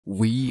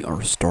We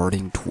are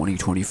starting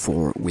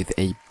 2024 with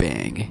a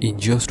bang. In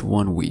just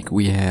 1 week,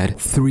 we had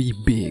 3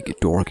 big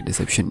Dark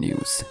Deception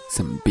news,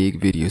 some big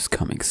videos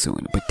coming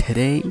soon, but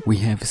today we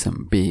have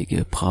some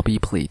big Poppy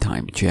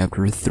Playtime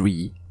Chapter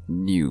 3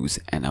 news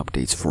and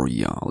updates for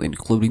y'all,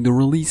 including the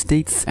release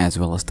dates, as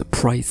well as the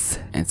price,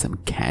 and some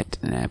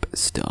catnap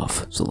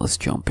stuff. So let's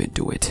jump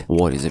into it.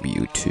 What is up,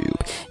 YouTube?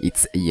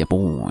 It's your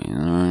boy.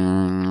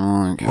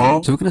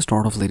 So we're gonna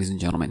start off, ladies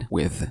and gentlemen,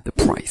 with the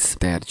price.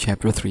 That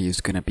Chapter 3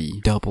 is gonna be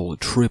double,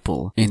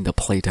 triple in the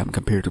playtime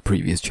compared to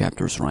previous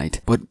chapters,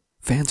 right? But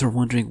fans are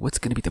wondering what's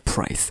going to be the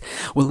price.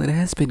 Well, it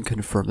has been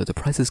confirmed that the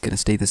price is going to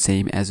stay the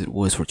same as it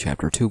was for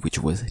Chapter 2, which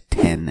was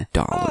 $10.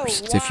 Oh, wow.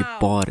 So if you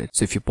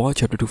bought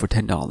Chapter 2 for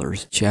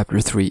 $10, Chapter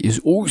 3 is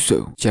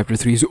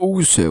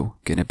also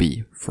going to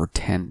be for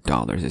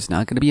 $10. It's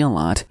not going to be a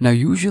lot. Now,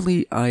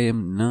 usually I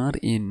am not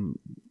in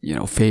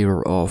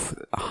favor of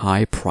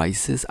high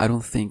prices. I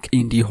don't think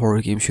indie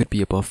horror games should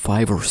be above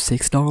 $5 or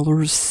 $6,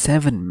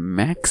 $7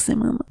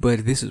 maximum.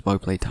 But this is by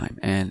Playtime,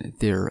 and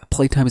their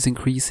playtime is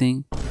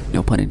increasing.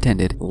 No pun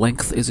intended.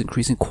 Length is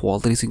increasing,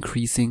 quality is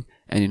increasing,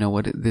 and you know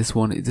what? This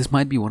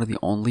might be one of the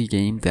only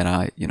games that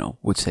I,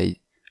 would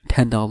say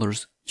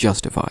 $10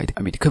 justified.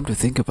 I mean, come to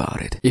think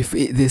about it, if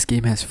this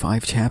game has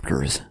 5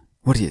 chapters,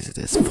 what is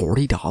this?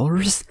 $40?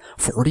 $40,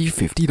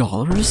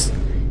 $50?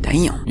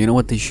 Damn. You know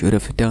what they should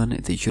have done?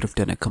 They should have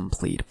done a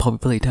complete Poppy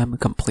Playtime,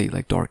 complete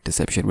like Dark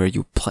Deception, where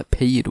you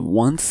pay it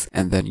once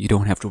and then you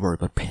don't have to worry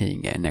about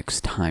paying it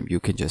next time. You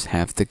can just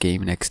have the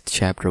game next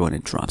chapter when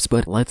it drops.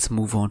 But let's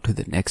move on to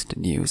the next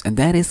news, and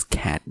that is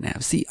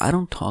catnap. See, I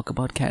don't talk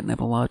about catnap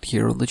a lot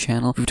here on the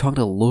channel. We've talked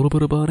a little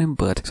bit about him,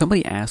 but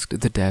somebody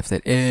asked the dev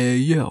that,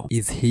 yo,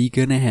 is he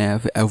gonna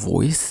have a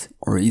voice?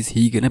 Or is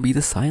he gonna be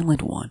the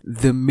silent one?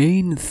 The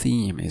main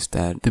theme is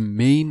that the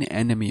main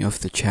enemy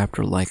of the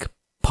chapter, like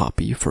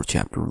Poppy for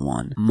Chapter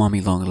 1,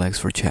 Mommy Longlegs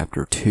for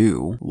Chapter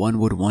 2, one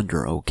would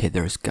wonder, okay,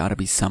 there's gotta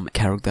be some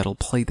character that'll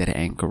play that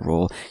anchor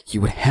role. He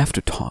would have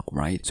to talk,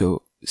 right?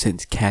 So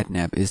since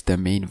Catnap is the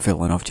main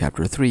villain of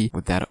Chapter 3,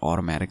 what that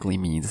automatically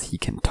means he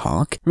can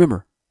talk.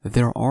 Remember,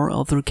 there are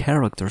other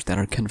characters that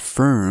are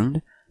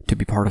confirmed to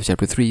be part of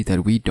Chapter 3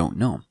 that we don't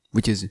know.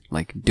 Which is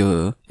like,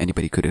 duh,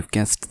 anybody could have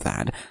guessed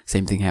that.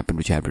 Same thing happened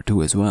with Chapter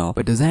 2 as well.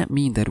 But does that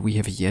mean that we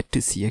have yet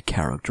to see a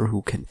character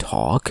who can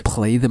talk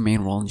play the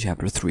main role in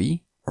Chapter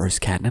 3? Or is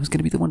Catnap's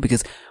gonna be the one?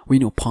 Because we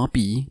know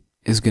Poppy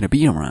is gonna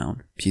be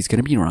around. She's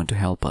gonna be around to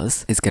help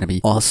us. It's gonna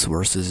be us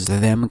versus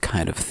them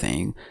kind of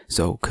thing.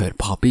 So could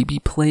Poppy be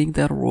playing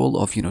that role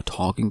of,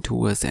 talking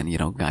to us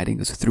and, guiding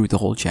us through the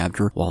whole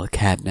chapter, while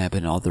Catnap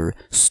and other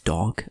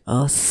stalk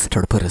us,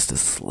 try to put us to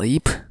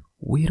sleep?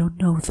 We don't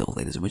know though,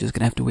 ladies, we're just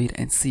gonna have to wait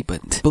and see.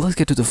 But let's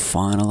get to the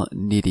final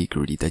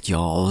nitty-gritty that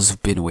y'all's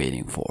been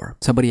waiting for.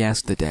 Somebody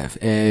asked the dev,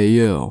 hey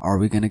yo, are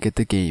we gonna get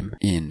the game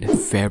in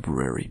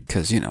February?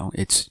 Because,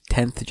 it's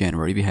 10th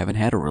January, we haven't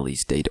had a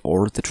release date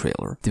or the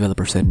trailer.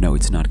 Developer said no,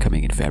 it's not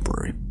coming in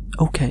February.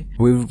 Okay,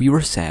 we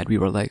were sad. We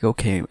were like,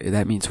 okay,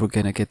 that means we're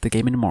gonna get the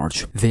game in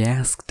March. They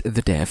asked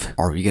the dev,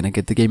 are we gonna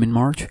get the game in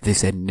March? They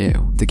said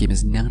no, the game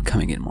is not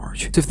coming in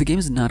March. So if the game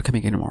is not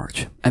coming in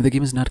March, and the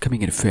game is not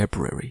coming in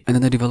February, and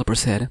then the developer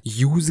said,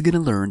 you's gonna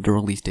learn the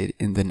release date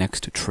in the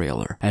next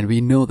trailer. And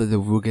we know that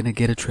we're gonna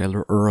get a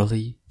trailer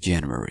early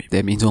January.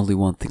 That means only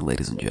one thing,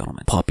 ladies and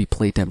gentlemen. Poppy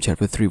Playtime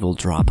Chapter 3 will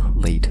drop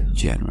late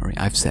January.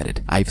 I've said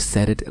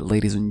it,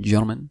 ladies and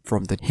gentlemen.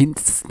 From the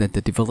hints that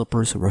the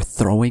developers were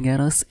throwing at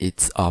us,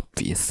 it's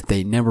obvious.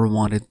 They never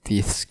wanted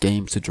these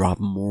games to drop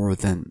more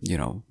than,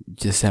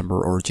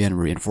 December or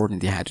January.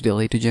 Unfortunately, they had to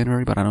delay to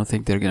January, but I don't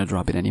think they're gonna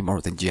drop it any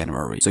more than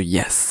January. So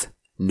yes,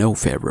 no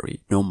February,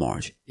 no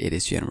March, it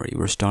is January.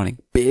 We're starting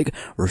big,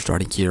 we're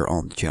starting here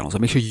on the channel. So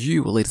make sure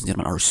you, ladies and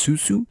gentlemen, are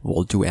susu.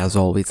 We'll do, as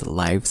always, a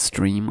live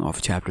stream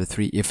of Chapter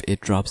 3 if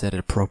it drops at an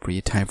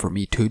appropriate time for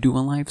me to do a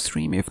live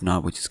stream. If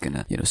not, we're just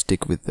gonna,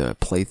 stick with the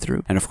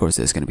playthrough. And of course,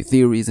 there's gonna be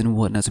theories and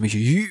whatnot, so make sure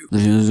you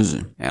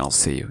listen, and I'll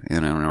see you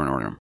in